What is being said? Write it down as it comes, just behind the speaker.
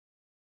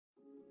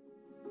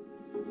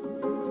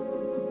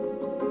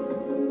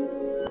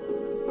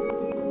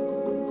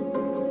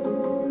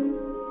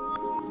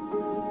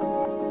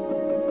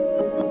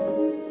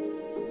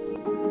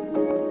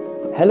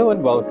Hello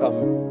and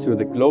welcome to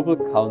the Global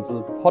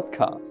Council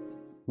podcast.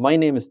 My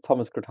name is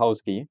Thomas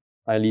Grotowski.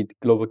 I lead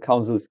Global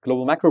Council's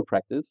global macro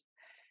practice,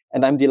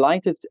 and I'm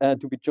delighted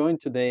to be joined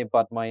today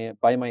by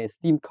my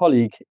esteemed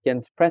colleague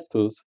Jens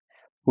Prestus,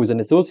 who is an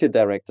associate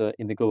director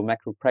in the global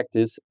macro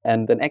practice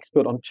and an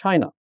expert on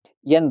China.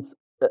 Jens,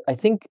 I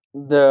think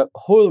the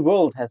whole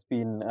world has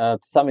been to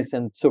some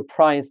extent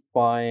surprised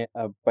by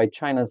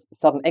China's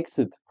sudden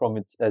exit from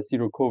its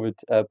zero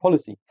COVID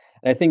policy,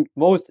 and I think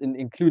most,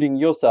 including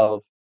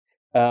yourself,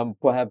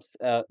 perhaps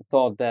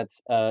thought that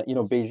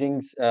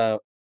Beijing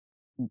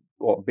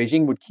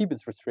would keep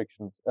its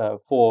restrictions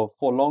for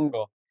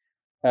longer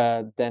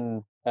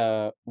than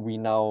we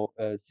now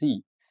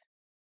see.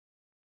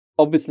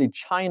 Obviously,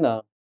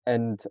 China,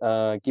 and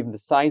given the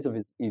size of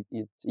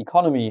its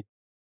economy,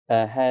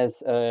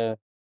 has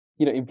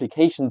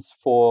implications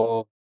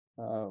for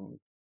the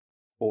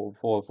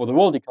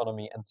world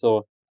economy, and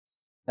so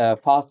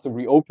faster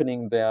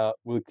reopening there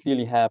will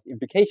clearly have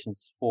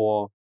implications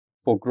for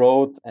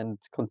growth and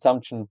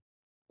consumption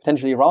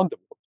potentially around the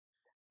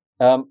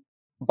world.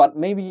 But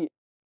maybe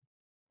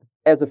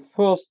as a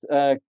first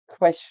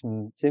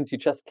question, since you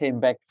just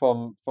came back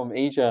from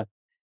Asia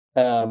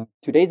 2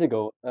 days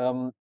ago,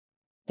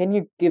 can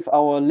you give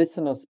our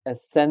listeners a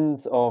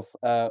sense of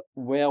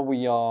where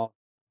we are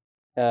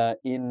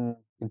in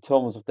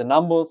terms of the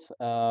numbers,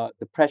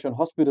 the pressure on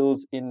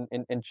hospitals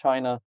in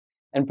China,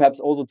 and perhaps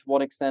also to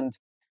what extent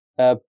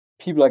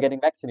people are getting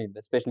vaccinated,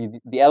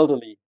 especially the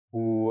elderly,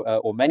 who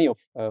or many of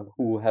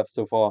who have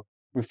so far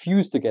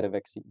refused to get a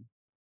vaccine?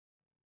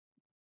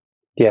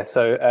 Yeah,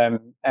 so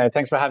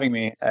thanks for having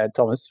me,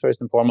 Thomas,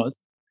 first and foremost.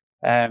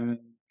 On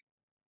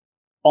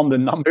the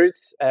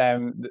numbers,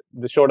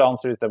 the short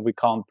answer is that we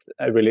can't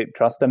really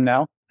trust them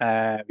now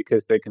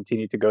because they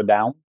continue to go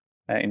down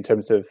in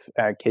terms of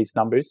case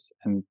numbers.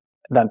 And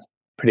that's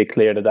pretty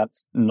clear that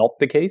that's not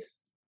the case.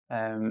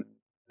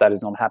 That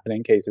is not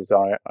happening. Cases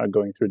are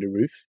going through the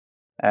roof.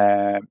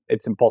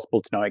 It's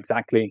impossible to know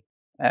exactly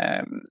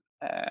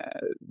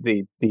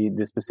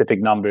the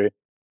specific number,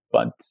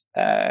 but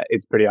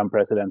it's pretty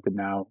unprecedented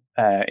now,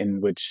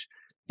 in which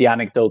the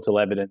anecdotal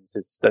evidence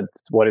is that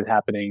what is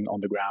happening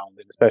on the ground,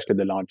 and especially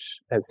the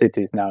large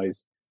cities now,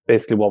 is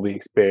basically what we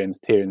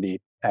experienced here in the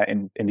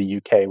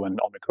UK when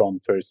Omicron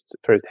first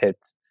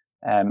hit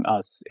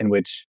us, in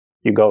which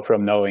you go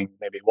from knowing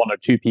maybe one or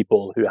two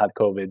people who had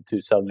COVID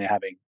to suddenly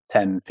having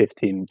 10,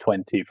 15,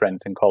 20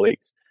 friends and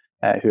colleagues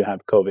who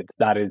have COVID.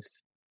 That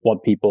is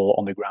what people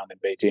on the ground in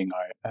Beijing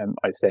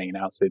are saying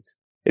now. So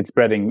it's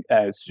spreading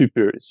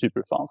super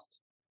fast.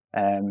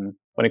 When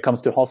it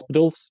comes to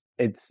hospitals,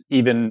 it's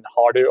even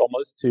harder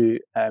almost to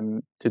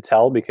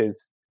tell,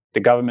 because the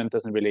government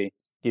doesn't really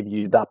give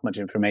you that much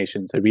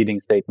information. So reading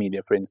state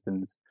media, for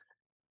instance,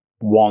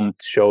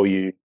 won't show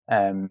you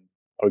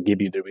or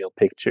give you the real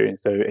picture.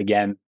 So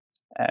again,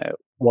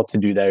 what to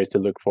do there is to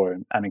look for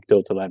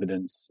anecdotal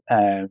evidence.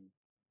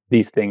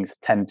 These things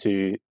tend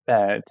to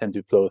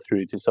flow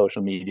through to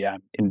social media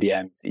in the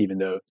end, even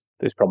though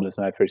there's probably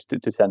some efforts to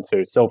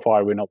censor. So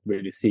far, we're not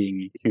really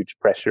seeing huge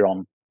pressure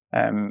on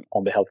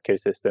the healthcare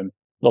system.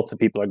 Lots of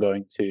people are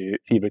going to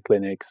fever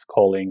clinics,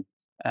 calling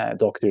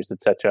doctors,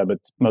 etc. But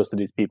most of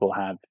these people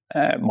have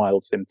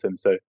mild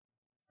symptoms. So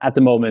at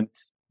the moment,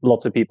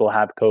 lots of people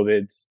have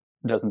COVID.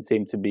 Doesn't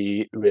seem to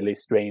be really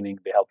straining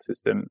the health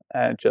system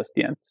just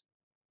yet.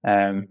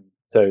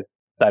 So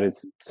that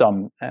is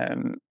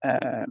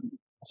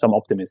some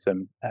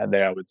optimism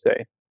there, I would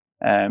say.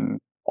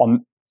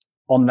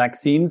 On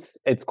vaccines,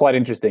 it's quite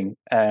interesting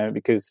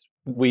because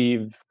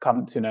we've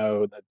come to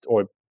know that,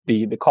 or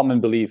the common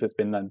belief has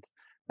been that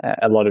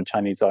a lot of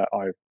Chinese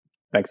are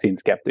vaccine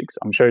skeptics.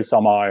 I'm sure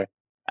some are,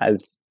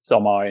 as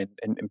some are in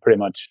pretty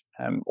much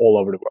all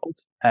over the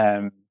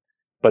world.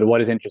 But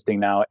what is interesting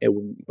now,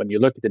 when you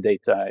look at the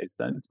data, is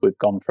that we've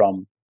gone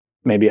from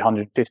maybe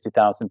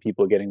 150,000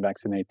 people getting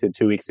vaccinated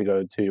 2 weeks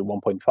ago to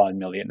 1.5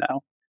 million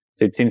now.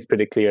 So it seems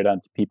pretty clear that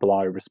people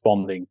are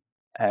responding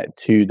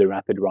to the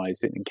rapid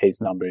rise in case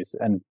numbers,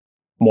 and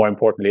more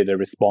importantly, they're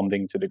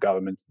responding to the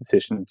government's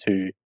decision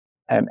to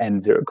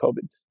end zero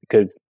COVID.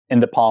 Because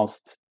in the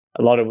past,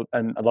 a lot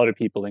of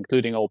people,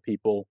 including old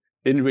people,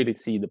 didn't really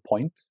see the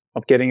point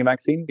of getting a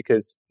vaccine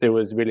because there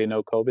was really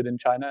no COVID in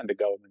China, and the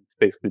government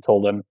basically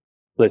told them,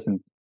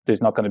 "Listen,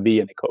 there's not going to be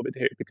any COVID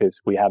here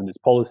because we have this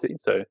policy."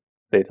 So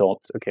they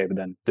thought, okay, but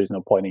then there's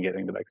no point in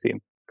getting the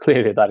vaccine.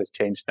 Clearly, that has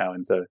changed now,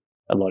 and so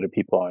a lot of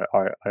people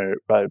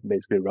are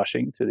basically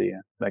rushing to the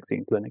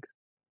vaccine clinics.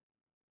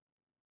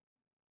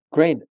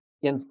 Great,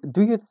 Jens.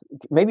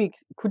 Maybe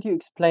could you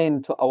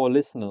explain to our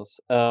listeners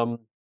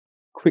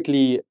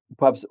quickly,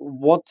 perhaps,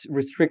 what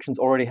restrictions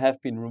already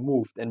have been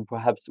removed, and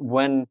perhaps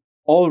when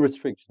all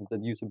restrictions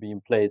that used to be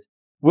in place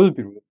will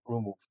be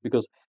removed?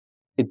 Because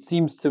it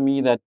seems to me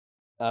that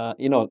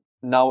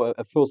now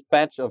a first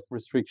batch of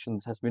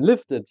restrictions has been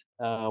lifted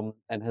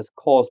and has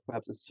caused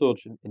perhaps a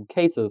surge in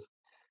cases.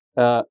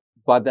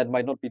 But that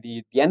might not be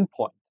the end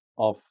point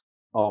of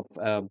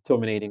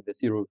terminating the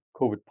zero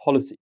COVID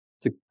policy.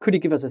 So could you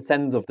give us a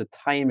sense of the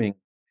timing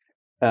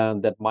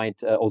that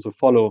might also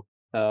follow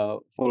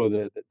follow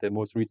the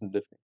most recent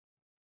lifting?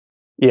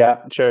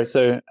 Yeah, sure.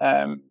 So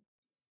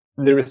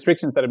the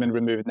restrictions that have been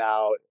removed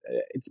now,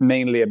 it's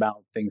mainly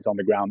about things on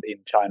the ground in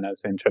China.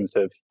 So in terms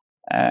of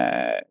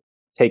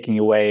taking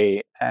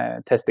away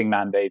testing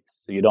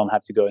mandates, so you don't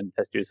have to go and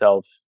test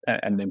yourself,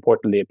 and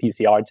importantly, a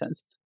PCR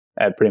test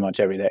pretty much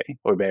every day,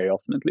 or very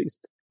often at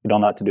least. You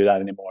don't have to do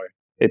that anymore.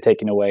 They're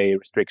taking away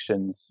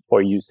restrictions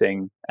for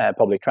using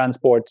public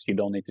transport. You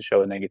don't need to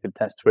show a negative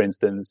test, for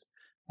instance.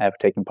 For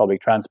taking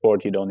public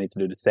transport, you don't need to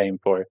do the same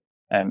for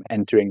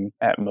entering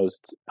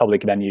most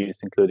public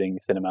venues, including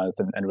cinemas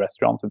and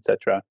restaurants,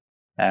 etc.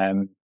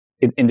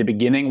 In the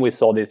beginning, we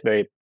saw this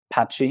very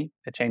patchy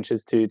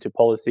changes to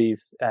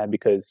policies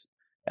because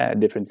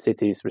different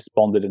cities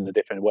responded in a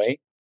different way.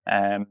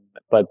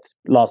 But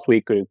last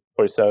week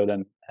or so,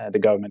 then the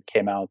government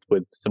came out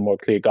with some more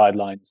clear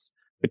guidelines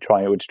which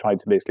tried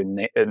to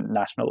basically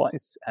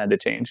nationalize the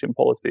change in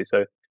policy.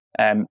 So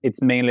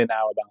it's mainly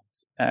now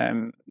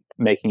about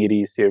making it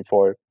easier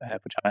for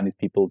Chinese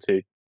people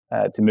to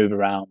move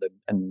around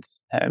and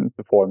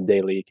perform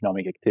daily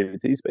economic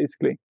activities,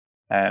 basically.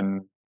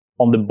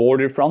 On the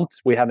border front,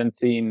 we haven't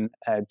seen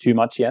too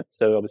much yet.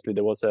 So obviously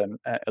there was a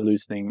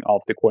loosening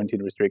of the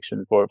quarantine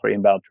restrictions for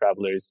inbound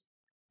travelers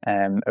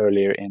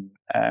earlier in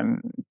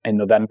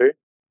November,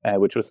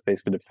 which was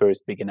basically the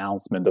first big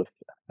announcement of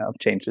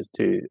changes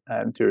to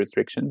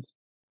restrictions.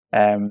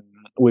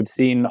 We've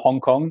seen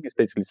Hong Kong has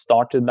basically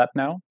started that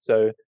now.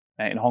 So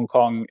in Hong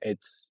Kong,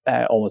 it's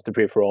almost a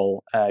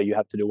free-for-all. You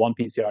have to do one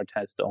PCR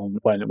test on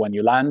when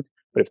you land,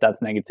 but if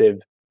that's negative,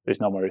 there's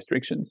no more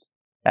restrictions.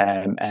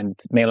 And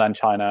mainland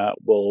China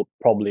will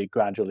probably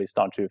gradually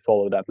start to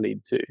follow that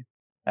lead too.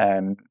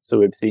 So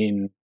we've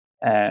seen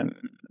Hong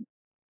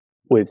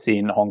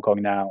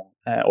Kong now,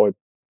 or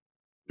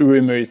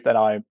rumors that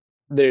I'm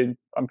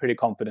pretty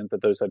confident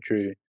that those are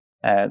true.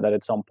 That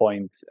at some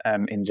point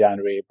in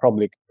January,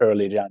 probably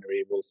early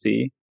January, we'll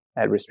see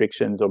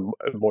restrictions or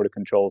border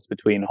controls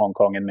between Hong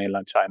Kong and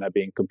mainland China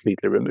being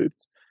completely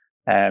removed.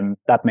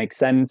 That makes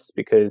sense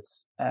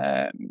because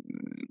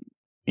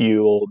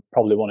you will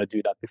probably want to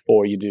do that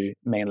before you do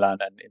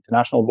mainland and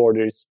international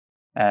borders.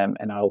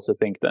 And I also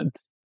think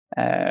that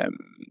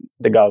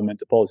the government,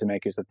 the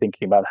policymakers are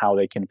thinking about how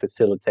they can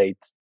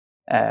facilitate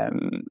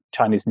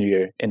Chinese New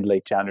Year in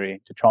late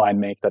January to try and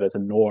make that as a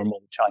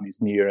normal Chinese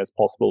New Year as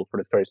possible for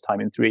the first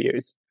time in 3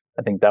 years.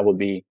 I think that would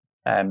be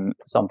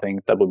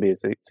something that would be a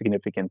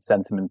significant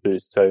sentiment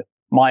boost. So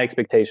my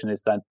expectation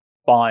is that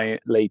by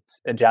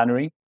late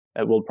January,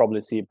 we'll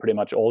probably see pretty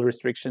much all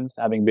restrictions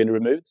having been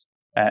removed.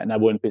 And I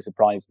wouldn't be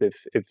surprised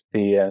if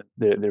the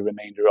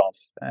remainder of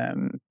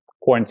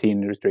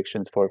quarantine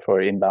restrictions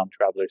for inbound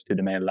travelers to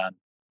the mainland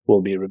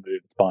will be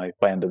removed by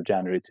end of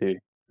January too,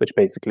 which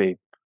basically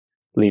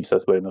leaves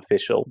us with an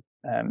official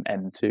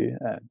end to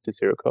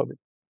zero COVID.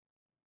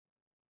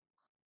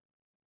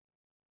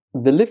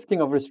 The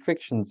lifting of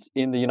restrictions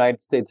in the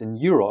United States and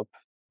Europe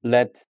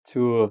led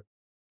to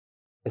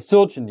a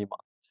surge in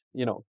demand.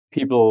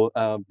 People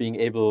being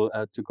able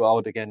to go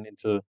out again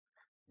into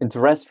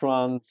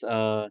restaurants,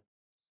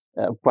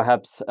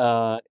 perhaps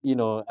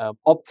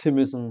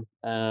optimism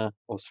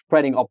or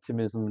spreading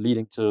optimism,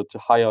 leading to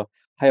higher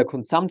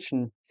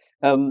consumption.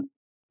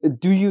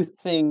 Do you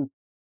think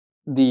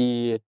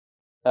the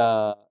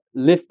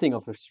lifting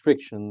of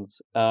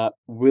restrictions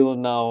will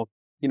now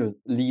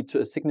lead to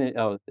a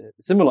similar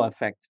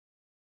effect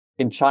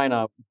in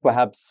China,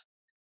 perhaps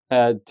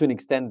to an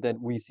extent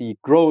that we see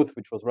growth,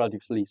 which was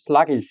relatively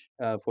sluggish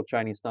for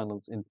Chinese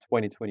standards in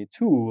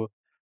 2022,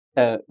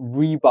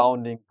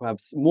 rebounding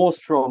perhaps more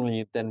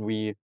strongly than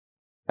we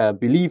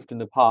believed in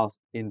the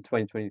past in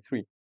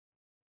 2023?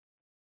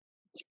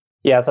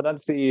 Yeah, so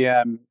that's the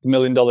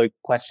million-dollar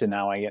question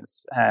now, I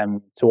guess.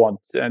 To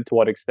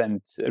what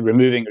extent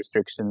removing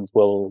restrictions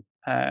will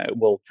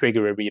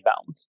trigger a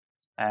rebound?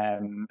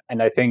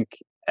 And I think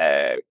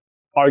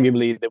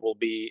arguably there will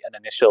be an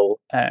initial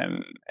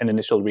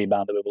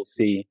rebound that we will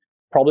see,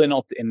 probably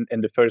not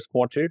in the first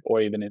quarter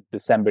or even in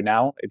December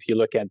now. If you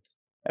look at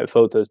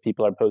photos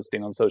people are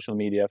posting on social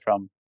media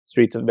from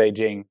streets of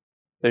Beijing,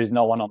 there's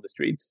no one on the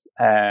streets.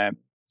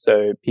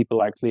 So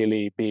people are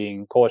clearly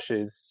being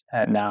cautious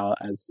now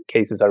as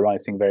cases are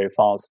rising very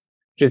fast,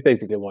 which is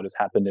basically what has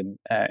happened in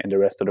the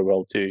rest of the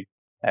world too.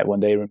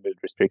 When they removed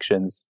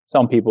restrictions,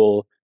 some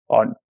people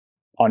aren't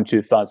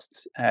too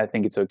fussed. I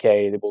think it's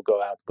okay. They will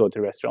go out, go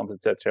to restaurants,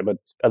 etc. But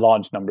a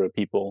large number of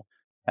people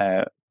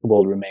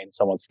will remain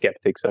somewhat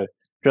skeptic. So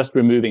just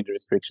removing the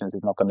restrictions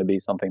is not going to be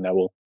something that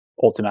will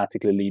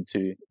automatically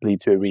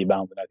lead to a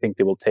rebound. And I think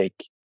they will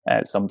take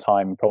some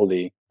time,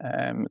 probably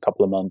a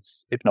couple of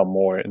months, if not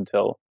more,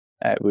 until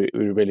we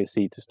really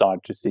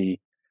start to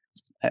see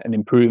an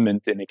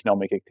improvement in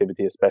economic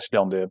activity, especially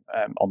on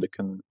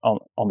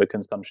the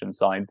consumption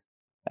side.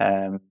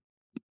 I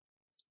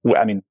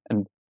mean,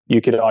 and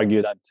you could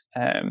argue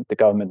that the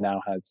government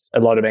now has a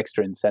lot of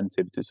extra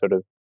incentive to sort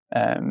of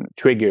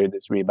trigger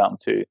this rebound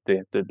to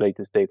the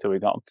latest data we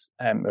got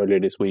earlier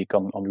this week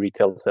on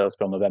retail sales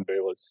from November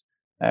was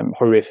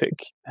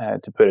horrific,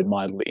 to put it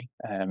mildly.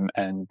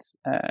 And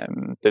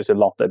there's a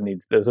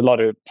lot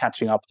of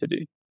catching up to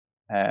do,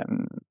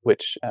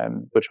 which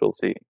we'll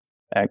see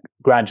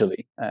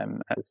gradually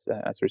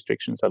as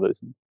restrictions are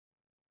loosened.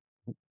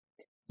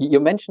 You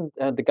mentioned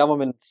the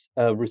government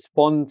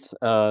response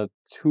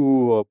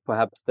to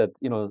perhaps that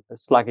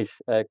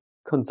sluggish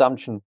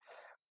consumption.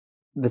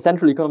 The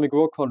Central Economic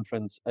Work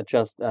Conference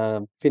just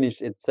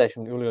finished its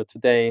session earlier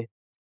today.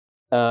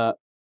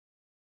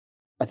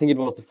 I think it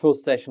was the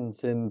first session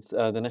since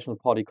the National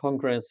Party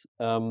Congress.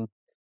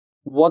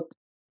 What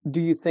do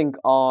you think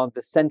are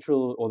the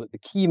central or the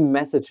key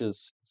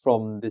messages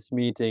from this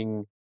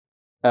meeting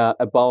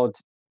about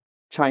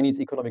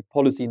Chinese economic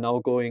policy now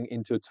going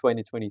into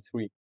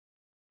 2023?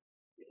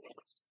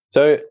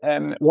 So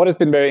what has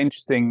been very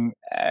interesting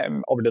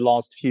over the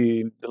last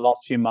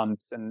few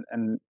months,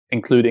 and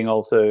including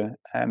also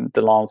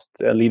the last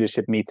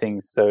leadership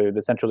meetings. So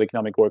the Central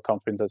Economic Work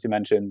Conference, as you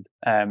mentioned,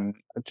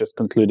 just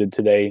concluded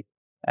today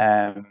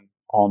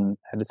on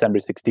December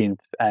 16th,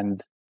 and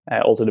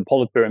also the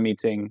Politburo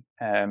meeting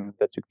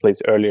that took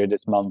place earlier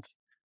this month.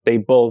 They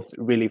both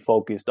really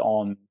focused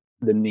on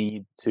the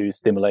need to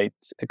stimulate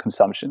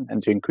consumption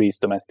and to increase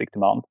domestic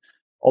demand.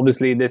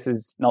 Obviously, this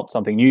is not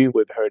something new.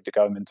 We've heard the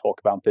government talk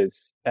about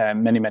this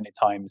many, many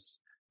times.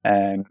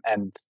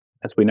 And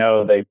as we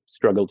know, they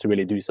struggle to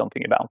really do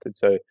something about it.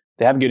 So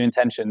they have good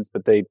intentions,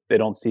 but they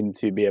don't seem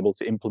to be able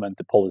to implement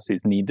the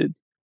policies needed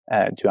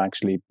to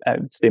actually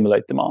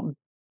stimulate demand.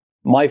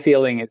 My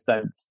feeling is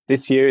that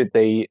this year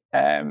they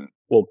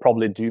will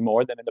probably do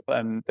more than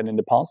in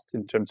the past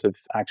in terms of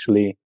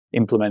actually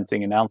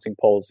announcing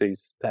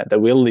policies that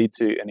will lead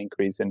to an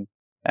increase in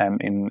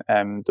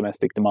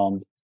domestic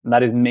demand. And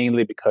that is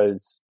mainly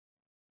because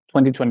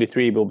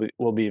 2023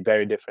 will be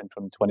very different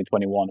from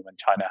 2021, when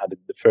China had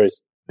the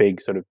first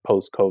big sort of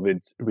post-COVID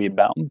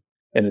rebound,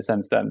 in the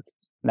sense that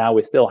now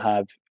we still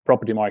have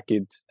property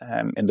market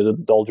in the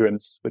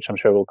doldrums, which I'm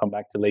sure we'll come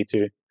back to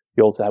later.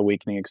 You also have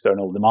weakening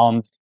external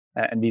demand,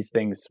 and these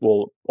things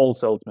will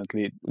also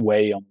ultimately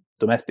weigh on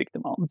domestic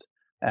demand,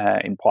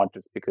 in part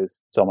just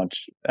because so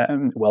much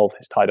wealth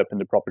is tied up in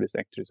the property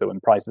sector. So when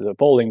prices are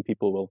falling,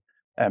 people will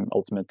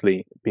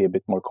ultimately be a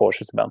bit more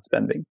cautious about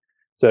spending.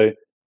 So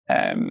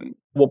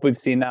what we've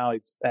seen now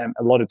is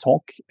a lot of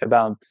talk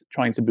about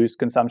trying to boost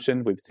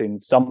consumption. We've seen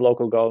some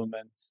local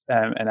governments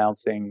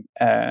announcing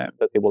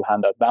that they will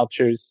hand out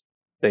vouchers.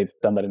 They've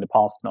done that in the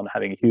past, not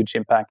having a huge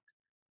impact.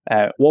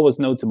 What was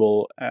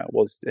notable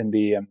was in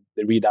the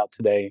readout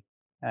today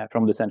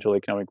from the Central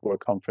Economic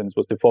Work Conference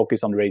was the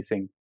focus on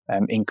raising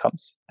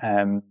incomes,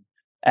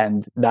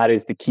 and that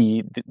is the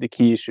key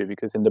issue,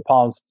 because in the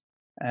past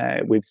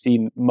we've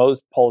seen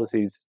most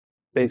policies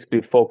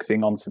basically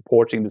focusing on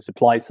supporting the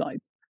supply side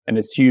and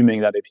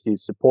assuming that if you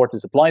support the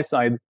supply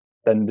side,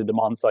 then the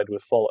demand side will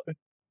follow.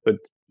 But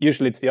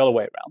usually it's the other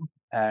way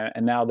around.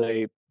 And now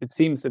it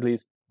seems at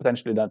least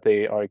potentially that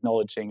they are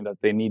acknowledging that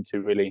they need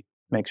to really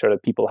make sure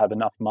that people have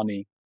enough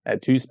money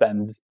to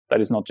spend, that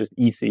is not just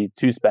easy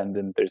to spend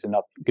and there's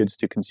enough goods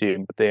to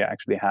consume, but they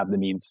actually have the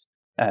means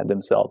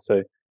themselves.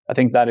 So I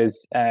think that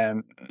is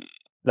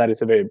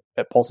a very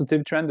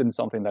positive trend and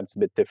something that's a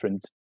bit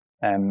different.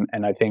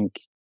 And I think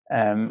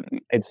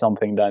it's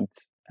something that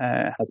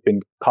has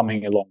been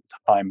coming a long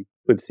time.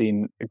 We've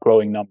seen a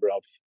growing number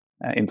of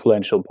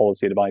influential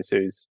policy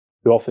advisors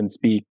who often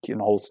speak in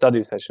whole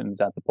study sessions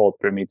at the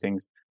Politburo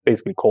meetings,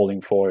 basically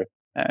calling for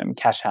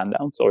cash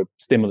handouts or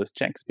stimulus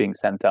checks being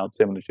sent out,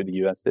 similar to the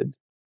US did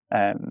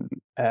in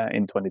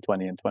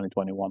 2020 and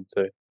 2021.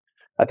 So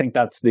I think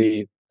that's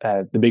the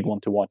big one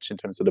to watch in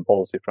terms of the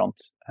policy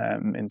front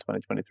in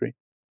 2023.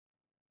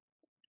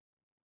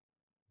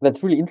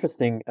 That's really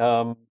interesting,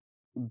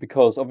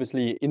 because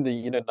obviously in the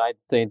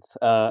United States,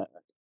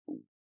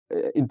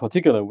 in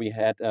particular, we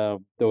had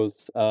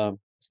those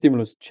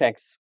stimulus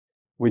checks,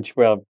 which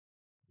were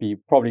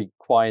probably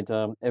quite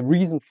a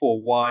reason for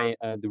why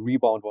the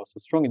rebound was so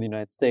strong in the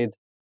United States.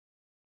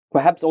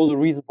 Perhaps also a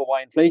reason for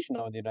why inflation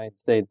now in the United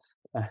States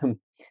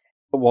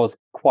was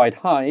quite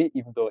high,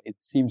 even though it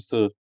seems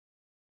to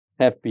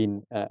have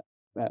been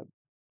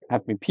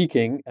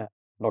peaking,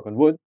 knock on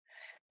wood.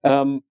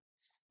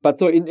 But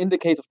so in the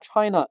case of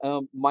China,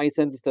 my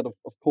sense is that,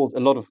 of course, a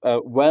lot of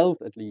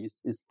wealth, at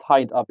least, is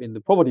tied up in the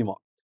property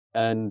market.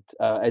 And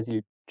as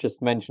you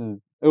just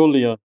mentioned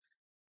earlier,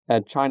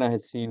 China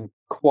has seen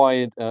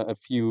quite a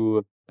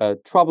few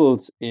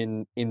troubles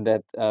in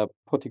that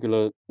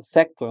particular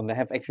sector. And there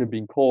have actually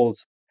been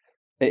calls,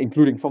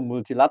 including from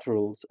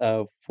multilaterals,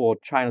 for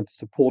China to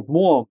support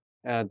more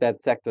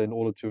that sector in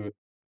order to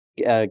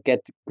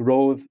get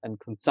growth and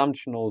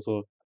consumption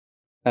also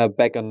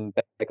back on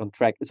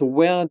track. So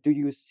where do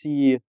you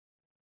see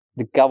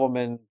the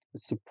government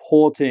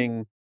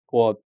supporting,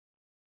 or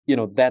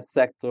that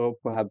sector,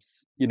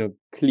 perhaps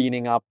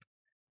cleaning up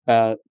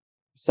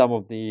some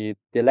of the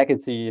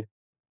legacy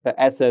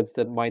assets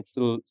that might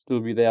still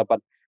be there,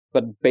 but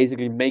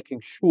basically making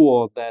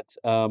sure that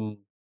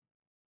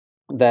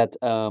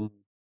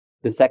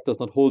the sector is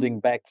not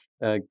holding back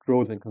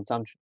growth and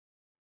consumption?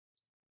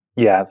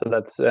 Yeah, so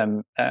that's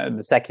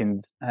the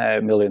second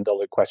 $1 million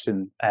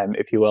question,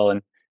 if you will,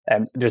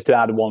 and just to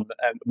add one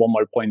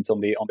more point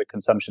on the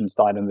consumption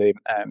side and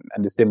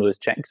the stimulus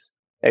checks.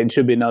 It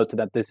should be noted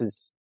that this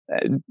is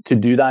to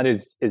do that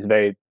is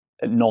very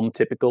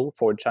non-typical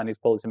for Chinese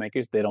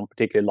policymakers. They don't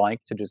particularly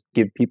like to just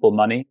give people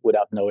money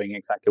without knowing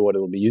exactly what it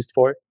will be used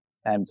for.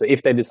 And so,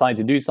 if they decide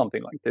to do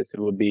something like this, it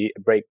would be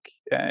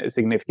a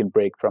significant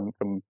break from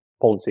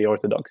policy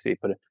orthodoxy.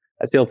 But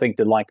I still think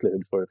the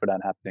likelihood for that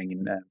happening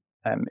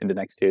in the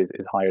next year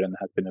is higher than it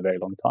has been a very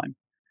long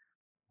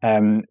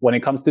time. When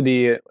it comes to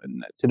the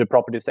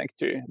property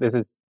sector, this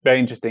is very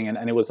interesting,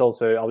 and it was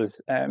also I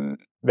was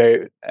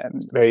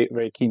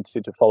very keen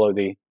to follow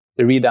the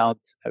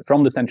readout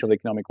from the Central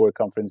Economic Work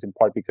Conference, in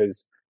part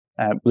because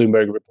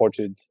Bloomberg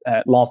reported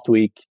last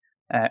week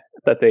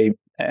that they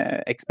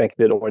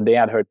expected, or they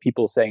had heard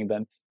people saying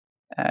that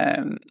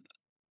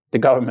the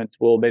government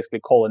will basically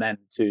call an end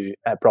to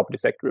property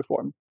sector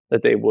reform,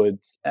 that they would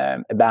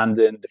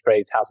abandon the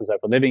phrase "houses are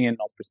for living in,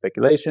 not for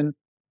speculation,"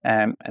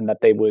 and that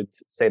they would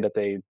say that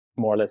they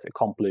more or less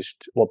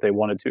accomplished what they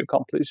wanted to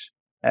accomplish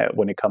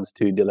when it comes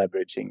to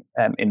deleveraging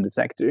in the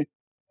sector.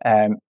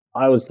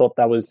 I always thought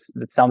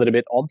that sounded a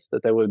bit odd,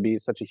 that there would be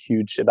such a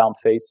huge about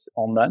face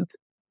on that,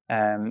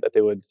 that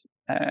they would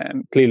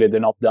clearly they're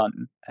not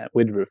done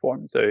with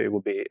reform, so it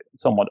would be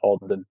somewhat odd.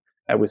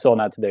 And we saw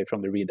now today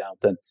from the readout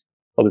that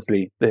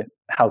obviously the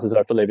houses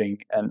are for living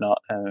and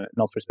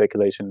not for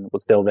speculation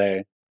was still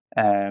there,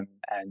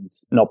 and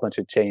not much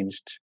had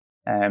changed.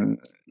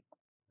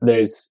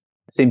 There's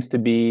seems to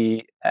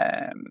be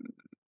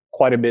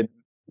quite a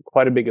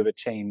big of a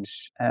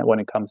change when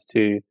it comes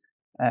to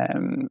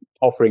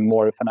offering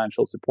more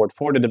financial support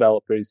for the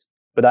developers,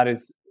 but that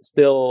is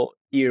still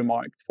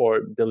earmarked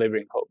for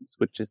delivering homes,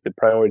 which is the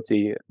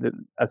priority,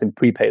 as in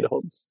prepaid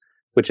homes,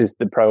 which is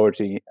the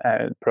priority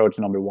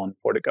number one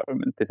for the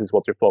government. This is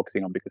what they're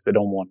focusing on because they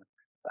don't want to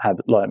have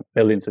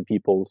millions of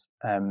people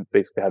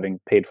basically having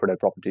paid for their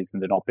properties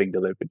and they're not being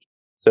delivered.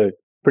 So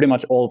pretty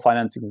much all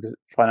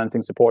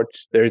financing support.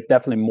 There is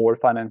definitely more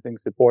financing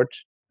support,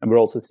 and we're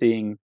also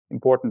seeing,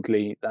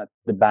 importantly, that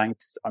the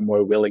banks are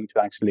more willing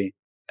to actually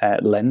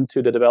lend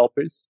to the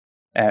developers.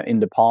 In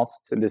the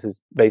past, and this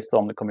is based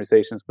on the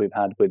conversations we've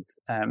had with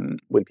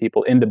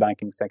people in the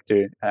banking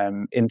sector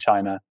in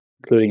China,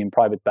 including in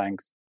private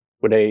banks,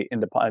 where they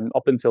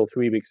up until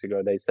 3 weeks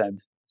ago they said,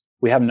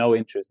 we have no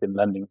interest in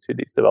lending to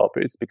these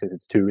developers because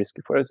it's too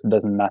risky for us. It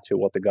doesn't matter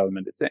what the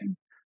government is saying.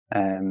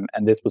 And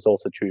this was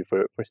also true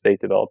for state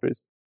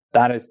developers.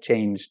 That has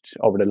changed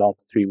over the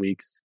last 3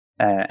 weeks,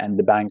 and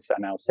the banks are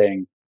now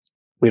saying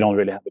we don't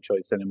really have a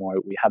choice anymore.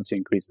 We have to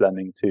increase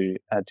lending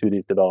to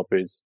these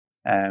developers.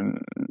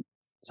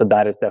 So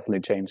that has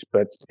definitely changed.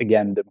 But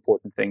again, the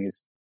important thing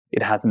is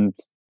it hasn't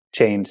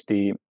changed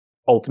the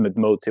ultimate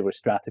motive or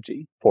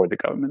strategy for the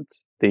government.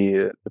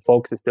 The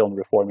focus is still on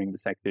reforming the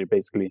sector,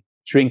 basically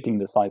shrinking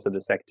the size of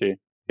the sector.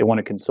 They want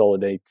to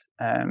consolidate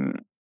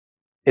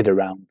it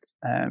around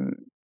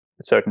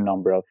a certain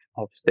number of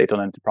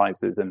state-owned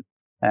enterprises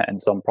and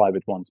some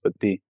private ones. But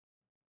the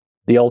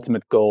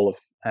ultimate goal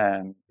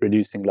of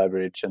reducing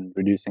leverage and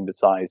reducing the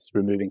size,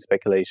 removing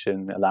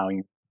speculation,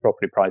 allowing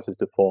property prices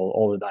to fall,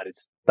 all of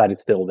that is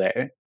still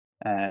there,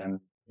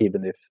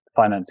 even if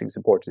financing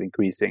support is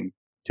increasing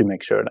to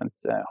make sure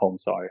that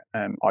homes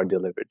are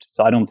delivered.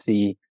 So I don't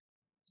see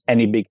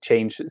any big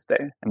changes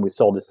there, and we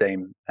saw the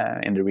same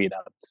in the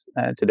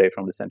readout today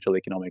from the Central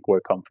Economic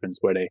Work Conference,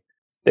 where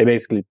they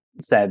basically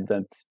said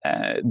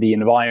that the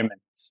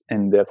environment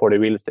for the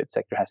real estate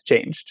sector has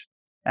changed,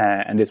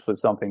 and this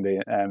was something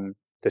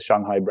the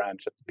Shanghai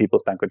branch of the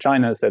People's Bank of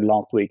China said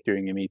last week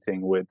during a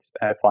meeting with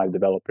 5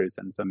 developers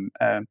and some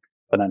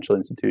financial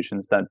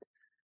institutions, that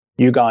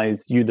you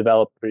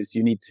developers,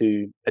 you need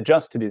to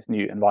adjust to this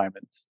new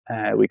environment.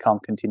 We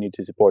can't continue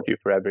to support you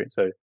forever.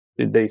 So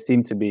they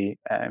seem to be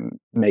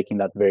making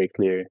that very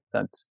clear,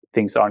 that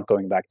things aren't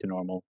going back to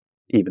normal,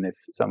 even if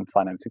some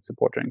financing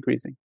support are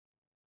increasing.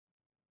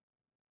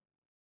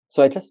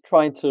 So I just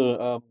try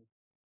to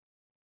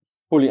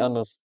fully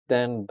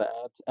understand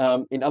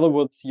that. In other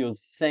words, you're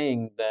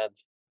saying that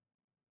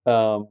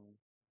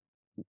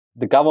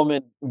the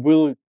government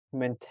will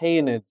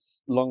maintain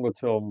its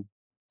longer-term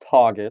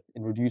target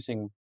in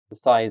reducing the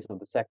size of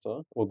the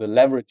sector or the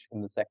leverage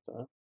in the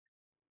sector,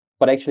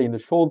 but actually in the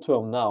short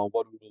term now,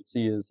 what we will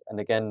see is, and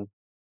again,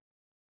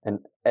 an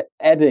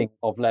adding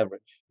of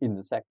leverage in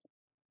the sector,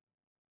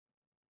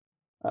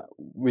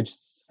 which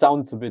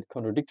sounds a bit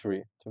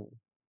contradictory to me.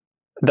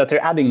 That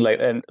they're adding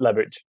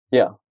leverage.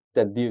 Yeah,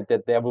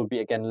 that there will be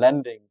again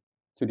lending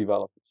to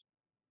developers.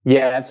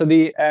 Yeah, so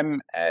the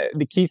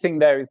key thing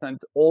there is that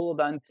all of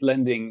that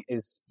lending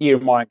is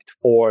earmarked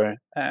for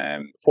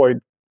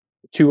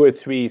 2 or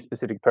 3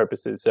 specific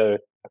purposes. So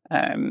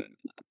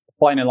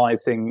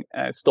finalizing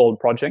stalled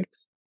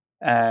projects,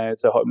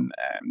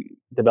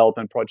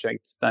 development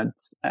projects that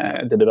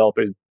the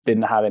developers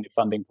didn't have any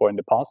funding for in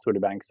the past, where the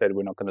bank said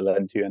we're not going to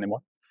lend to you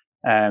anymore.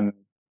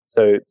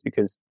 So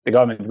because the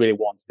government really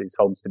wants these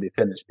homes to be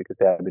finished because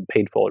they have been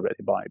paid for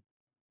already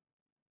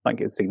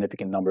like a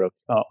significant number of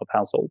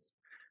households.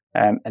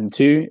 And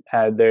two,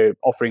 they're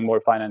offering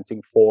more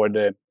financing for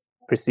the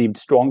perceived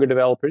stronger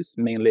developers,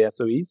 mainly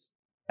SOEs,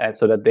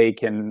 so that they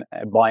can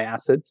buy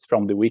assets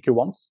from the weaker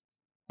ones.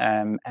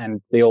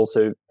 And they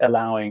also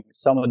allowing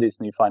some of this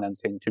new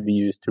financing to be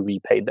used to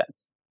repay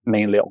debt,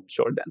 mainly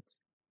onshore debt.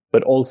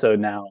 But also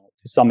now,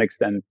 to some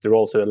extent, they're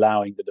also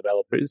allowing the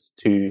developers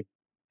to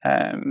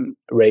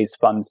raise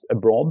funds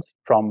abroad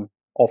from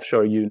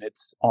offshore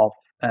units of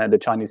the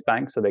Chinese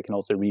bank, so they can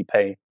also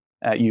repay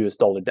US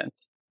dollar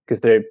debt.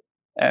 Because they're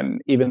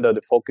even though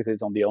the focus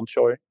is on the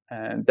onshore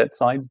debt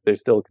side, they're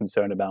still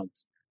concerned about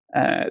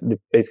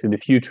basically the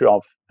future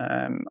of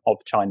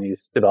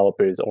Chinese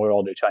developers or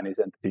other Chinese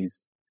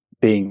entities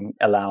being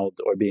allowed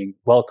or being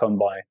welcomed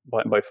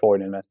by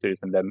foreign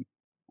investors and then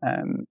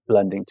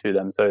lending to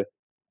them. So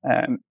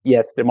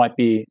yes, there might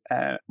be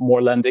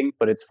more lending,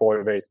 but it's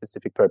for very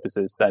specific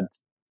purposes that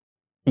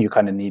you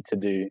kind of need to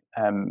do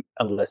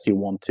unless you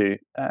want to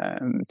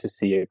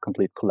see a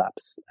complete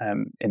collapse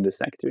in the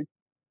sector.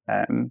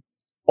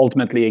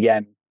 Ultimately,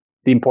 again,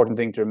 the important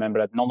thing to remember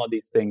that none of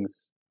these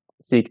things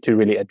seek to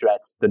really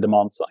address the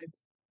demand side.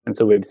 And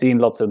so we've seen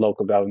lots of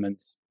local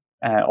governments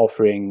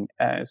offering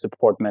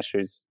support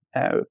measures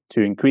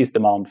to increase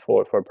demand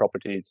for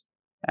properties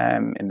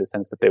in the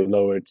sense that they've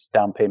lowered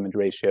down payment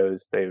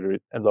ratios, they've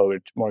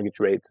lowered mortgage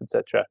rates,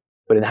 etc.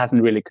 But it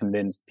hasn't really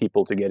convinced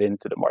people to get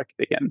into the market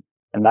again.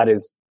 And that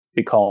is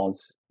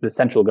because the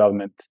central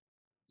government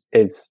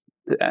is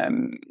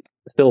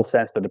still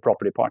says that the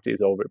property party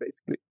is over,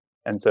 basically.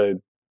 And so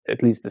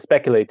at least the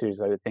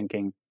speculators are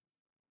thinking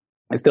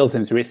it still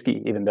seems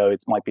risky, even though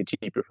it might be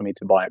cheaper for me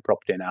to buy a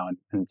property now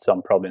in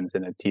some province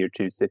in a tier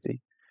 2 city.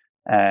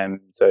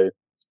 So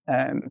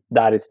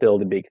that is still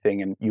the big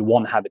thing. And you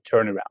won't have a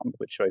turnaround,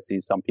 which I see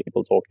some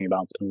people talking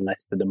about,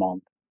 unless the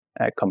demand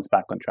comes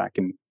back on track.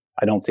 And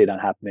I don't see that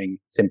happening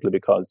simply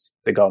because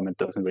the government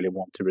doesn't really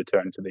want to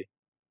return to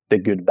the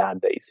good,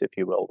 bad days, if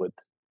you will, with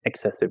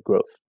excessive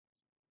growth.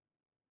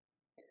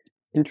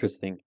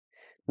 Interesting.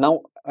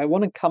 Now, I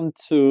want to come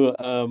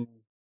to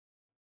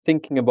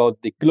thinking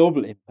about the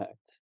global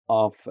impact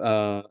of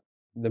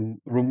the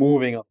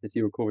removing of the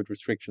zero COVID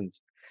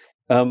restrictions.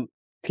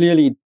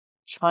 Clearly,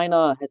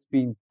 China has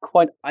been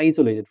quite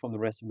isolated from the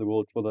rest of the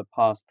world for the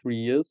past 3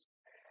 years.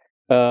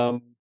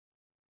 And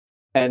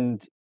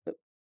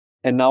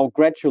now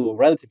gradual,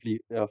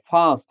 relatively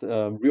fast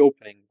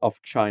reopening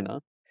of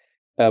China,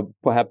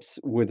 perhaps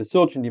with a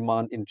surge in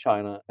demand in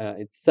China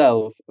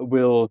itself,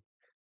 will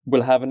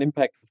have an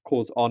impact, of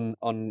course, on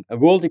a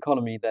world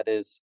economy that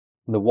is,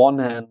 on the one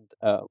hand,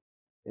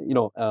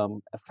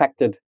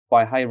 affected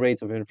by high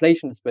rates of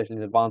inflation, especially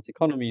in advanced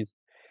economies,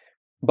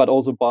 but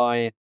also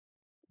by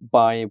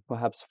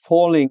perhaps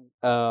falling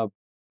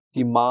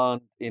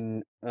demand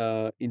in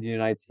the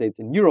United States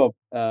and Europe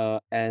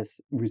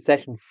as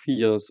recession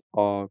fears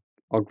are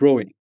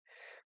growing.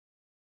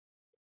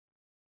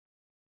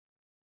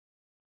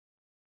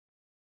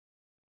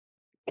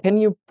 Can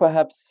you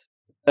perhaps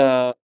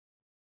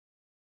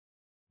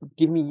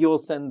give me your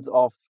sense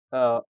of,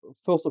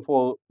 first of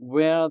all,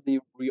 where the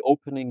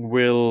reopening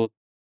will,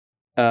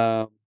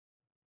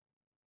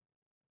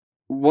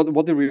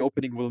 what the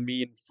reopening will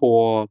mean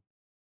for,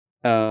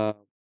 for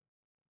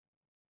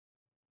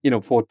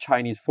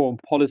Chinese foreign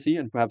policy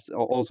and perhaps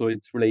also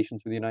its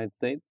relations with the United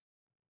States?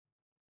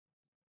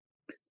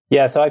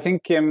 Yeah, so I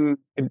think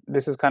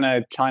this is kind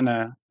of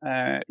China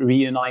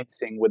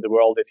reuniting with the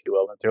world, if you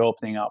will, that they're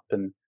opening up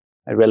and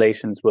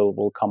relations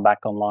will come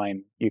back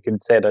online. You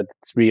could say that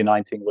it's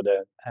reuniting with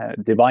a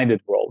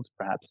divided world,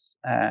 perhaps.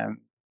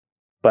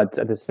 But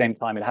at the same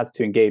time, it has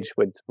to engage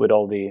with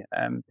all the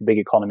big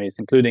economies,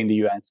 including the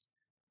US.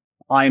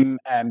 I'm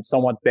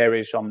somewhat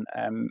bearish on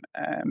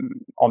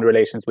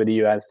relations with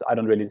the US. I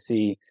don't really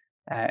see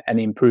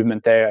any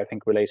improvement there. I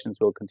think relations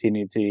will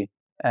continue to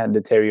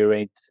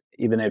deteriorate,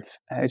 even if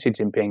Xi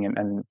Jinping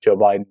and Joe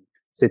Biden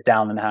sit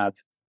down and have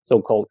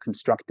so-called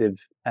constructive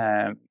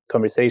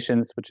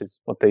conversations, which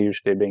is what they're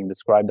usually being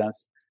described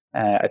as.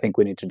 I think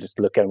we need to just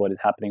look at what is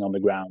happening on the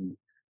ground.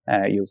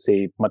 You'll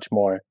see much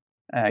more.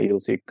 You'll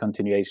see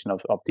continuation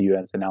of the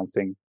US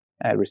announcing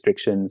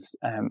restrictions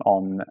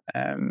on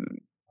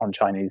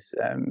Chinese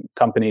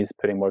companies,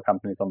 putting more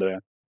companies on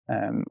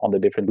the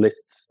different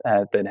lists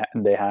that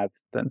they have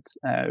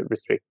that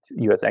restrict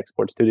US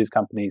exports to these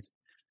companies.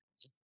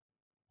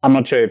 I'm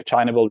not sure if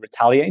China will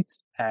retaliate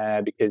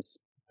because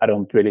I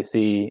don't really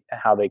see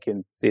how they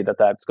can see that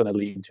that's going to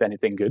lead to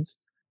anything good.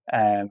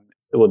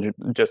 It will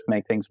just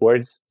make things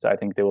worse. So I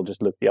think they will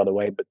just look the other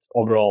way. But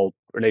overall,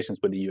 relations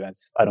with the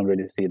US, I don't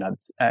really see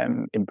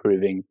that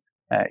improving,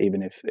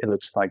 even if it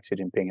looks like Xi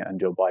Jinping and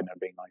Joe Biden are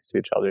being nice to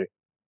each other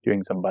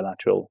during some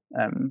bilateral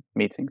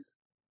meetings.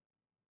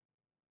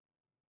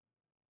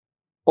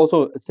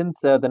 Also, since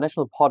the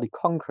National Party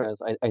Congress,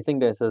 I think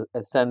there's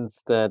a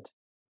sense that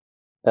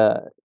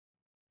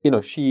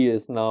Xi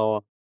is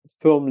now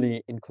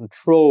firmly in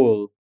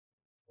control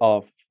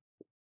of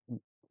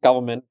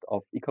government,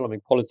 of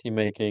economic policy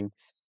making,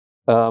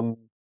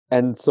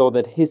 and so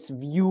that his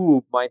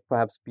view might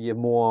perhaps be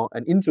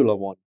an insular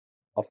one,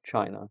 of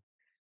China.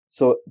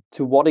 So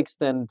to what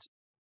extent,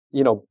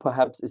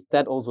 perhaps is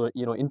that also,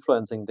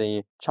 influencing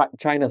the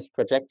China's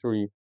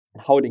trajectory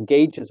and how it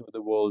engages with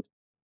the world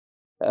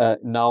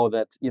now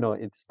that,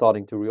 it's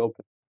starting to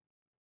reopen?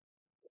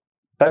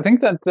 I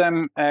think that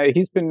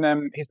he's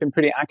been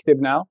pretty active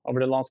now over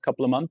the last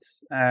couple of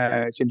months,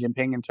 Xi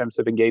Jinping, in terms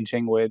of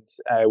engaging with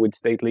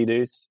state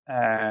leaders.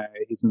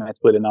 He's met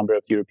with a number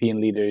of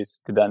European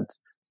leaders to that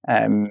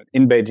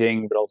in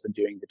Beijing, but also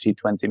during the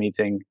G20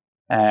 meeting,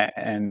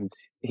 and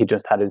he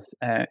just had his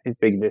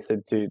big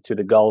visit to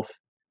the Gulf,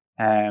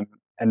 and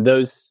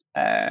those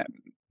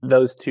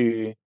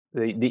two,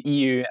 the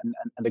EU and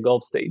the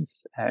Gulf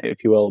states,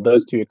 if you will,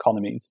 those two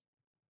economies.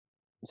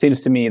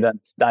 Seems to me that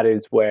that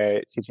is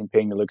where Xi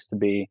Jinping looks to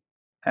be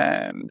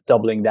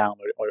doubling down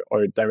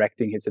or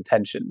directing his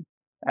attention.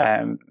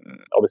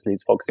 Obviously,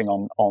 he's focusing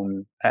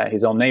on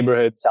his own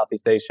neighborhood,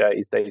 Southeast Asia,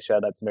 East Asia.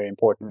 That's very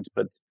important.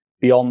 But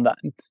beyond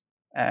that,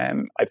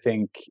 I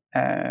think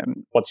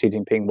what Xi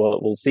Jinping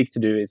will seek to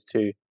do is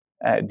to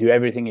do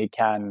everything he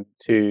can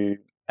to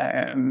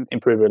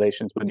improve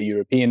relations with the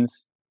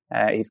Europeans.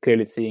 He's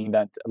clearly seeing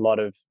that a lot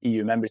of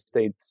EU member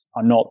states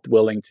are not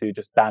willing to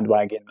just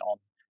bandwagon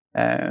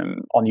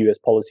on US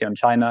policy on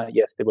China.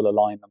 Yes, they will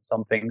align on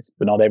some things,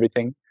 but not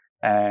everything.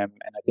 And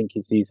I think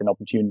he sees an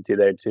opportunity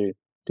there to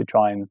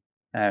try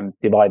and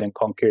divide and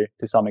conquer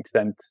to some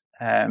extent,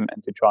 and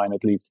to try and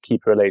at least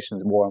keep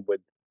relations warm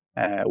with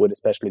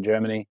especially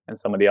Germany and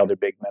some of the other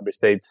big member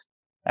states.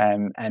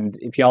 And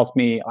if you ask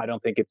me, I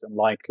don't think it's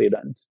unlikely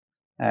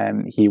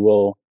that he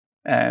will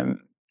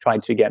try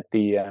to get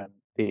the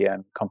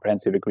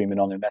comprehensive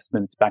agreement on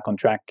investment back on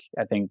track.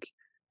 I think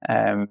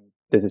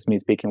this is me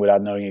speaking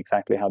without knowing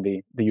exactly how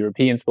the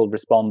Europeans will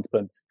respond,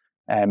 but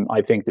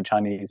I think the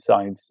Chinese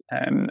side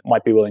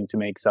might be willing to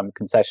make some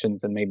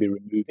concessions and maybe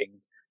removing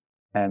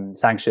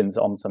sanctions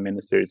on some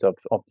ministers of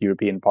the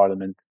European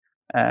Parliament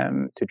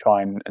to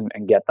try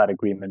and get that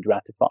agreement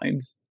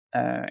ratified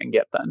and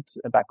get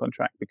that back on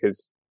track,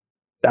 because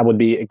that would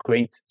be a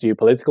great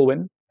geopolitical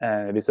win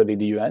vis-a-vis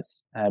the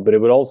US, but it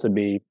would also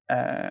be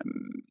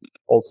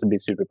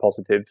super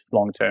positive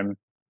long term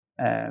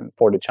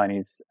for the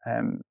Chinese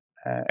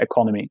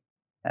economy,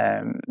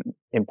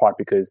 in part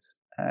because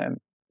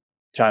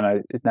China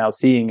is now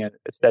seeing a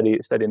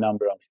steady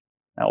number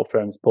of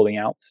firms pulling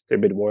out. They're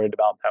a bit worried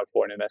about how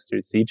foreign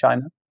investors see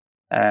China,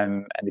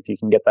 and if you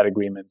can get that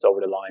agreement over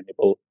the line, it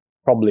will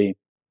probably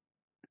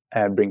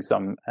bring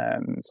some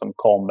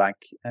calm back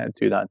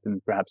to that,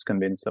 and perhaps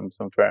convince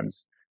some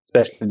firms,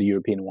 especially the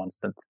European ones,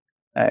 that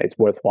it's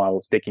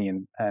worthwhile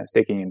sticking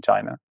in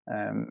China.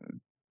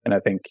 And I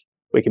think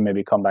we can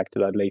maybe come back to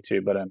that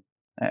later, but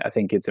I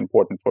think it's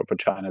important for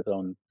China's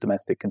own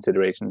domestic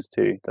considerations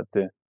too, that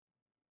the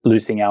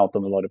losing out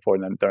on a lot of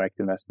foreign direct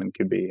investment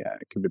could be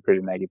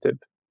pretty negative.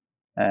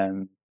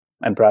 And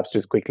perhaps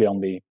just quickly on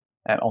the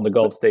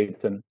Gulf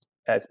states, and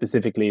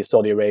specifically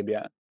Saudi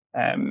Arabia,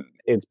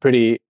 it's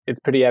pretty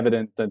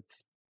evident that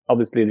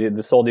obviously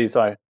the Saudis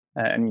are,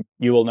 and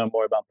you will know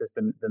more about this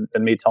than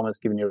me, Thomas,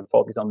 given your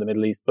focus on the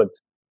Middle East, but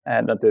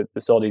that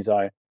the Saudis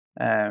are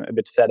a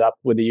bit fed up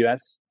with the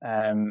US,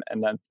 and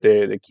that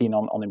they're keen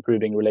on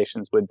improving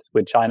relations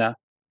with China.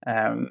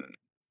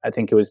 I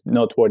think it was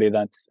noteworthy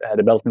that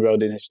the Belt and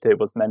Road Initiative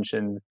was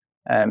mentioned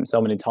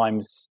so many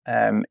times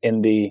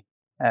in the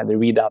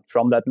readout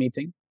from that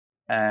meeting.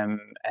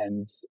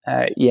 And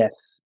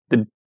yes,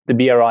 the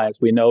BRI as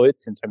we know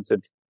it, in terms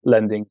of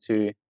lending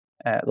to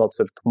lots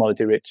of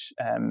commodity-rich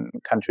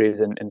countries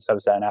in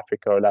Sub-Saharan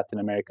Africa or Latin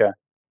America,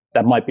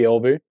 that might be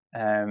over,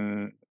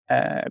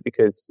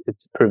 because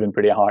it's proven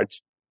pretty hard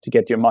to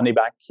get your money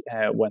back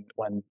when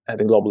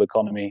the global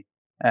economy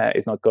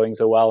is not going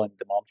so well and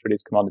demand for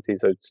these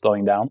commodities are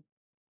slowing down.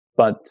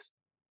 But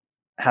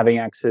having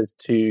access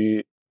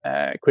to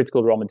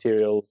critical raw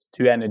materials,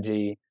 to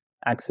energy,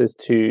 access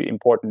to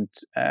important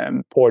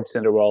ports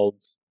in the world,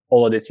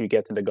 all of this you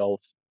get in the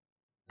Gulf,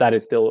 that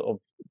is still of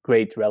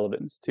great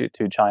relevance to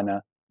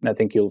China. And I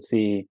think you'll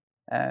see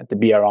the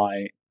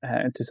BRI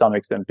to some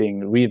extent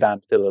being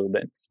revamped a little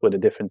bit with a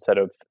different set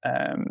of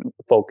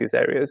focus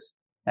areas.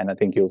 And I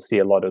think you'll see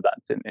a lot of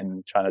that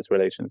in China's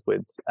relations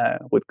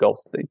with Gulf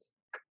states.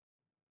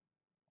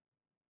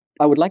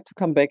 I would like to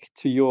come back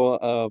to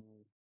your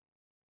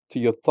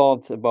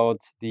thoughts about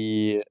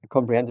the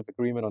comprehensive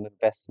agreement on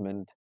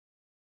investment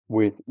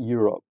with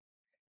Europe.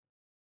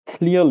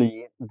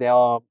 Clearly, there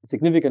are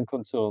significant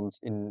concerns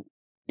in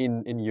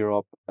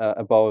Europe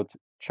about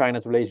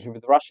China's relationship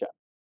with Russia,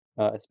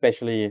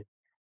 especially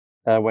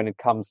when it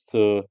comes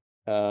to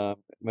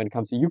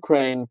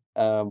Ukraine.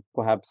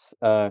 Perhaps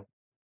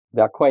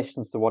there are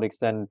questions to what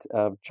extent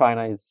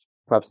China is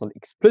perhaps not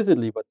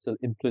explicitly but still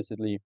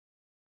implicitly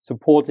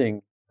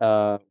supporting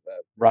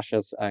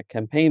Russia's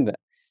campaign there.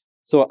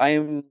 So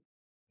I'm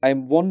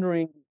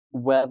wondering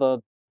whether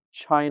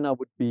China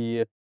would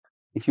be,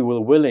 if you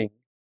will, willing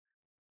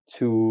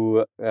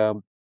to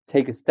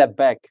take a step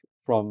back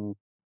from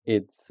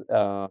its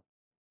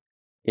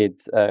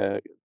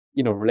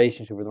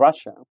relationship with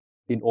Russia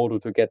in order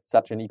to get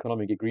such an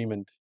economic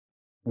agreement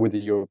with the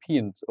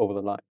Europeans over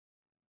the line.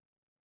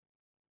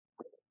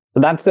 So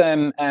that's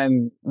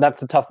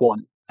a tough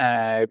one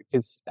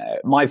because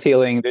my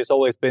feeling there's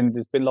been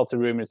lots of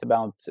rumors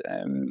about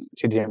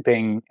Xi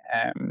Jinping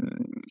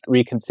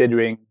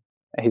reconsidering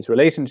his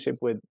relationship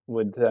with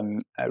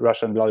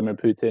Russia and Vladimir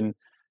Putin.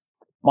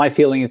 My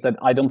feeling is that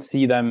I don't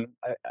see them.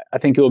 I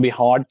think it will be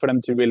hard for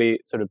them to really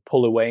sort of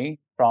pull away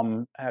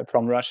from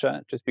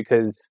Russia, just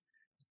because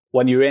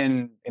when you're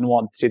in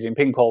what Xi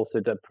Jinping calls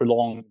it a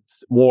prolonged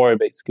war,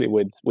 basically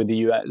with the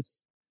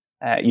US,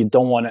 you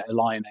don't want to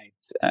alienate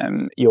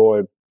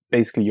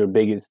your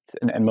biggest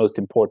and most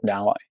important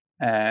ally,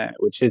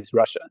 which is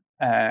Russia.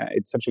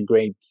 It's such a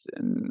great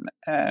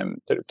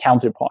sort of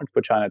counterpart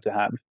for China to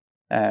have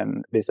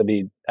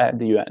vis-a-vis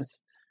the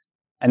US.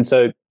 And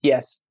so,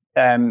 yes,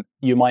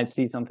 you might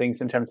see some things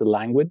in terms of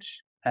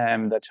language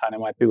that China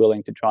might be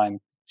willing to try and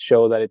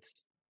show that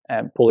it's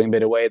pulling a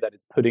bit away, that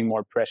it's putting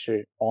more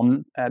pressure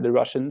on the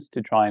Russians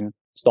to try and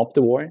stop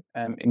the war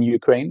in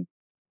Ukraine.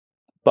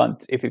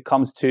 But if it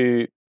comes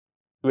to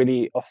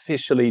really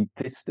officially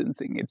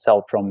distancing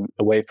itself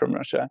away from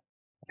Russia,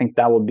 I think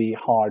that would be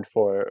hard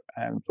for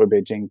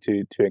Beijing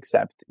to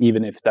accept,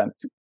 even if that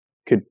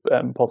could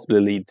possibly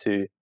lead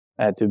to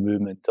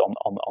movement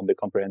on the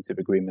comprehensive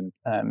agreement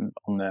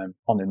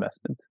on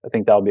investment. I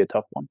think that would be a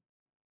tough one.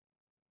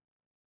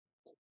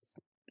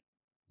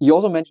 You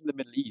also mentioned the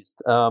Middle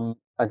East.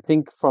 I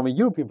think from a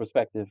European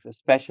perspective,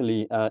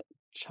 especially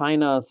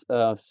China's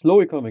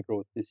slow economic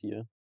growth this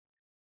year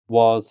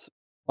was,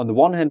 on the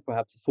one hand,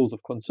 perhaps a source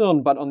of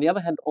concern, but on the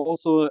other hand,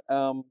 also,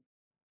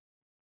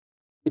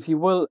 if you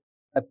will,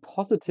 a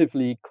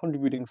positively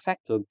contributing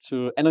factor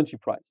to energy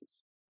prices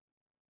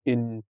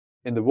in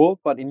the world,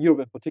 but in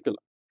Europe in particular.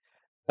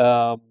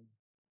 The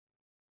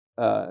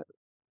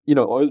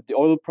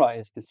oil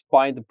price,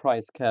 despite the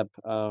price cap,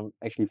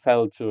 actually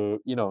fell to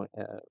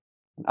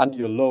an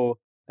annual low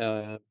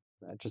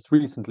just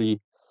recently.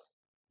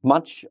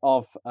 Much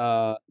of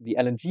the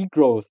LNG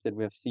growth that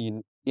we have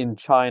seen in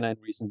China in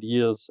recent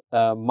years,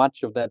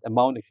 much of that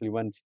amount actually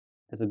went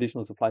as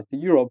additional supplies to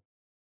Europe,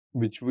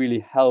 which really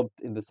helped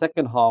in the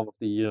second half of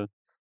the year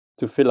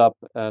to fill up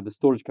the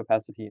storage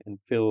capacity and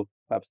fill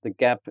perhaps the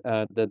gap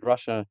that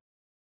Russia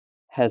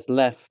has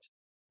left.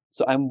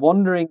 So I'm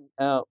wondering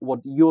what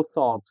your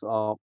thoughts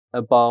are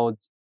about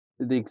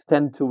the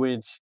extent to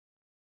which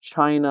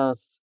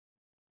China's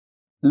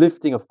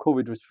lifting of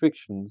COVID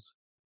restrictions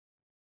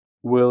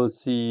will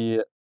see,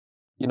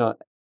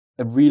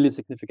 a really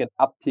significant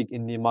uptick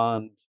in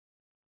demand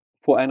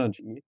for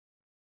energy,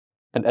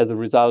 and as a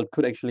result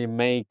could actually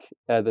make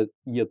the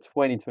year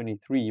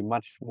 2023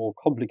 much more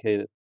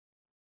complicated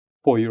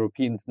for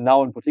Europeans.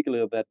 Now, in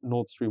particular, that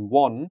Nord Stream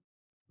 1,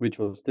 which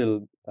was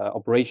still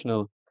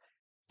operational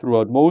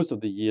throughout most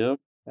of the year,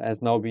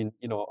 has now been,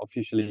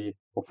 officially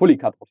or fully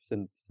cut off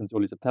since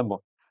early September,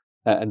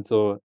 and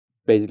so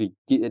basically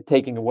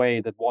taking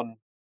away that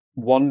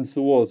one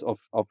source of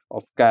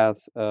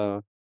gas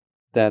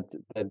that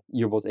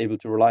Europe was able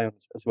to rely on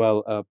as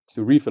well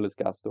to refill its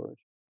gas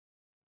storage.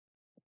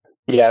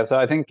 Yeah, so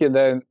I think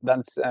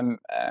that's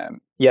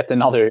yet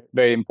another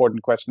very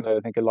important question that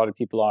I think a lot of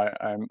people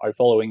are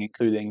following,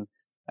 including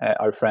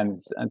our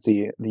friends at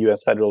the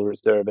U.S. Federal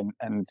Reserve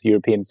and the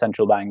European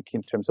Central Bank,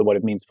 in terms of what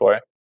it means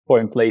for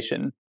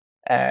inflation.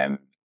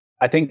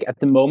 I think at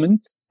the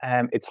moment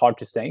it's hard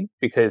to say,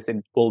 because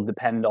it will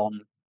depend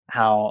on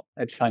how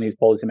Chinese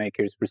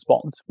policymakers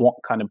respond, what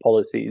kind of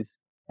policies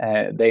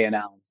they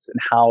announce, and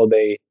how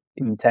they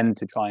intend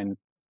to try and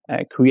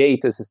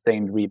create a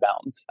sustained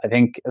rebound. I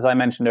think, as I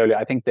mentioned earlier,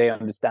 I think they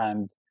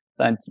understand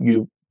that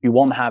you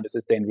won't have a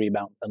sustained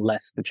rebound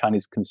unless the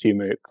Chinese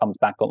consumer comes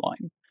back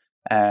online.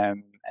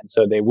 And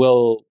so they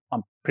will.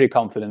 I'm pretty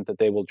confident that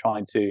they will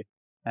try to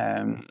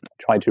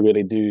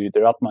really do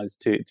their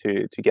utmost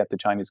to get the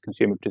Chinese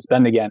consumer to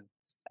spend again.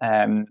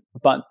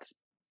 But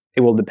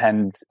it will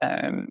depend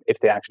if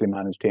they actually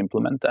manage to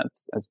implement that.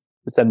 As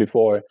I said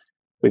before,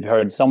 we've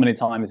heard so many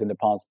times in the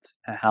past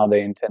how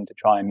they intend to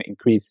try and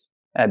increase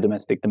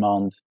domestic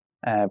demand,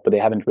 but they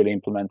haven't really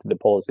implemented the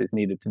policies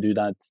needed to do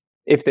that.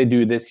 If they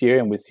do this year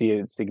and we see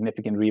a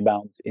significant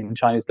rebound in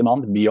Chinese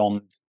demand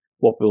beyond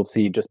what we'll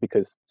see just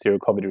because zero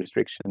COVID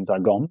restrictions are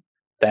gone,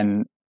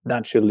 then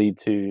that should lead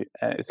to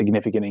a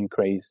significant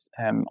increase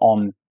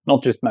on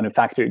not just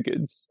manufactured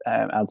goods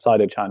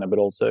outside of China, but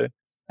also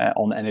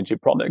on energy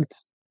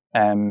products.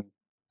 And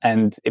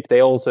if they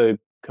also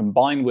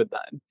combine with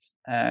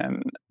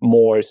that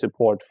more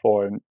support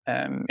for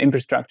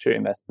infrastructure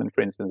investment,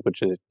 for instance,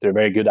 which they're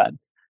very good at,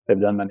 they've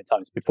done many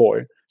times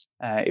before.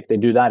 If they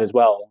do that as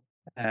well,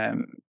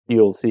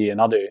 you'll see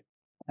another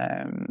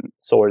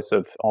source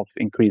of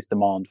increased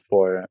demand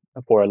for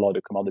a lot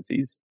of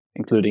commodities,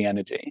 including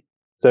energy.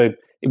 So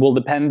it will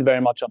depend very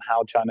much on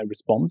how China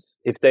responds.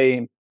 If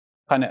they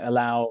kind of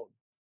allow,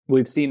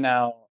 we've seen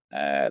now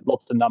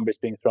lots of numbers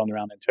being thrown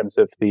around in terms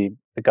of the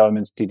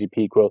government's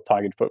GDP growth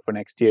target for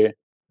next year.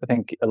 I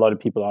think a lot of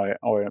people are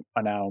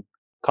now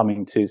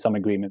coming to some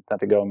agreement that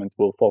the government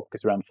will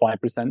focus around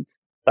 5%.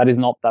 That is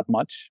not that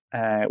much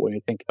when you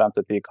think about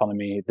that the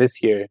economy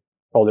this year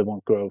probably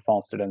won't grow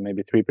faster than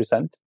maybe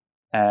 3%.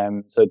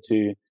 So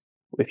to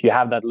if you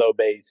have that low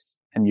base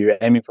and you're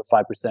aiming for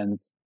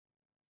 5%,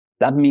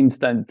 that means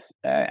that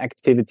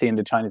activity in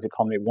the Chinese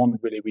economy won't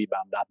really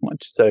rebound that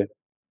much. So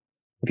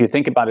if you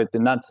think about it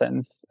in that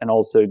sense, and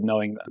also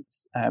knowing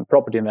that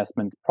property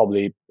investment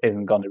probably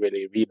isn't going to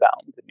really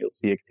rebound, and you'll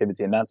see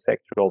activity in that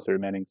sector also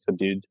remaining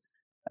subdued,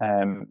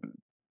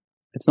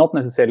 it's not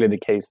necessarily the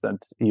case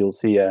that you'll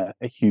see a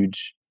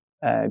huge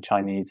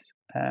Chinese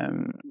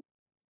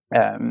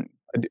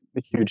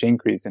a huge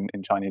increase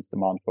in Chinese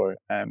demand for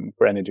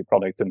energy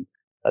products, and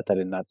that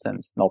in that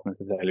sense not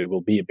necessarily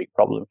will be a big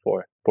problem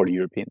for the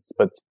Europeans.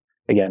 But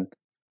again,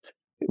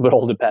 it will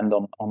all depend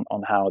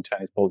on how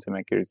Chinese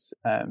policymakers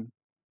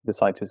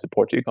decide to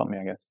support the economy,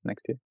 I guess,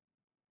 next year.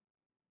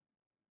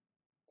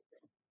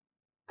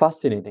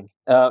 Fascinating.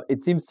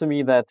 It seems to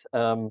me that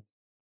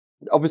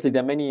obviously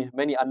there are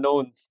many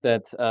unknowns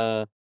that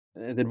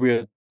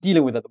we're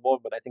dealing with at the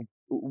moment. But I think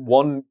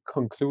one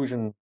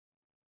conclusion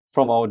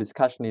from our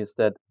discussion is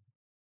that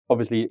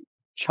obviously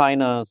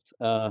China's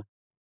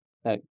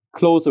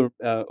closer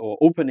or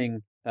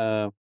opening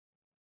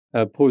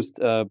post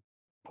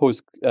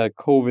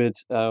COVID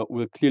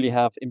will clearly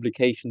have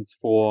implications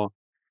for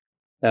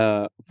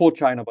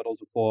China, but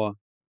also for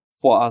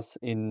us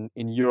in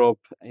Europe,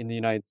 in the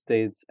United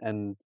States,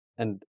 and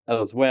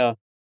elsewhere.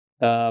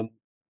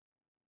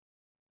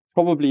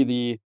 Probably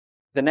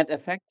the net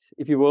effect,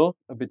 if you will,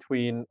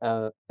 between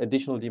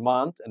additional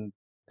demand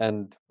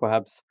and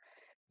perhaps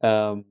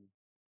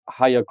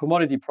higher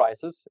commodity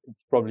prices.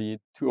 It's probably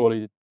too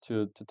early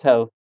to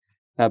tell,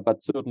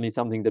 but certainly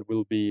something that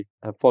we'll be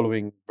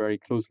following very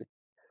closely.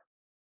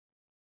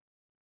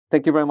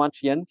 Thank you very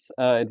much, Jens.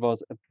 It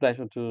was a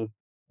pleasure to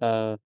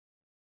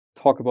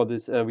talk about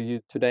this with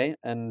you today,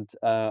 and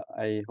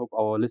I hope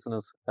our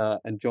listeners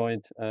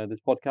enjoyed this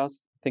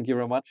podcast. Thank you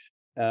very much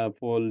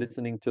for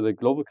listening to the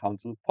Global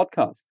Counsel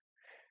podcast,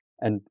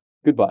 and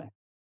goodbye.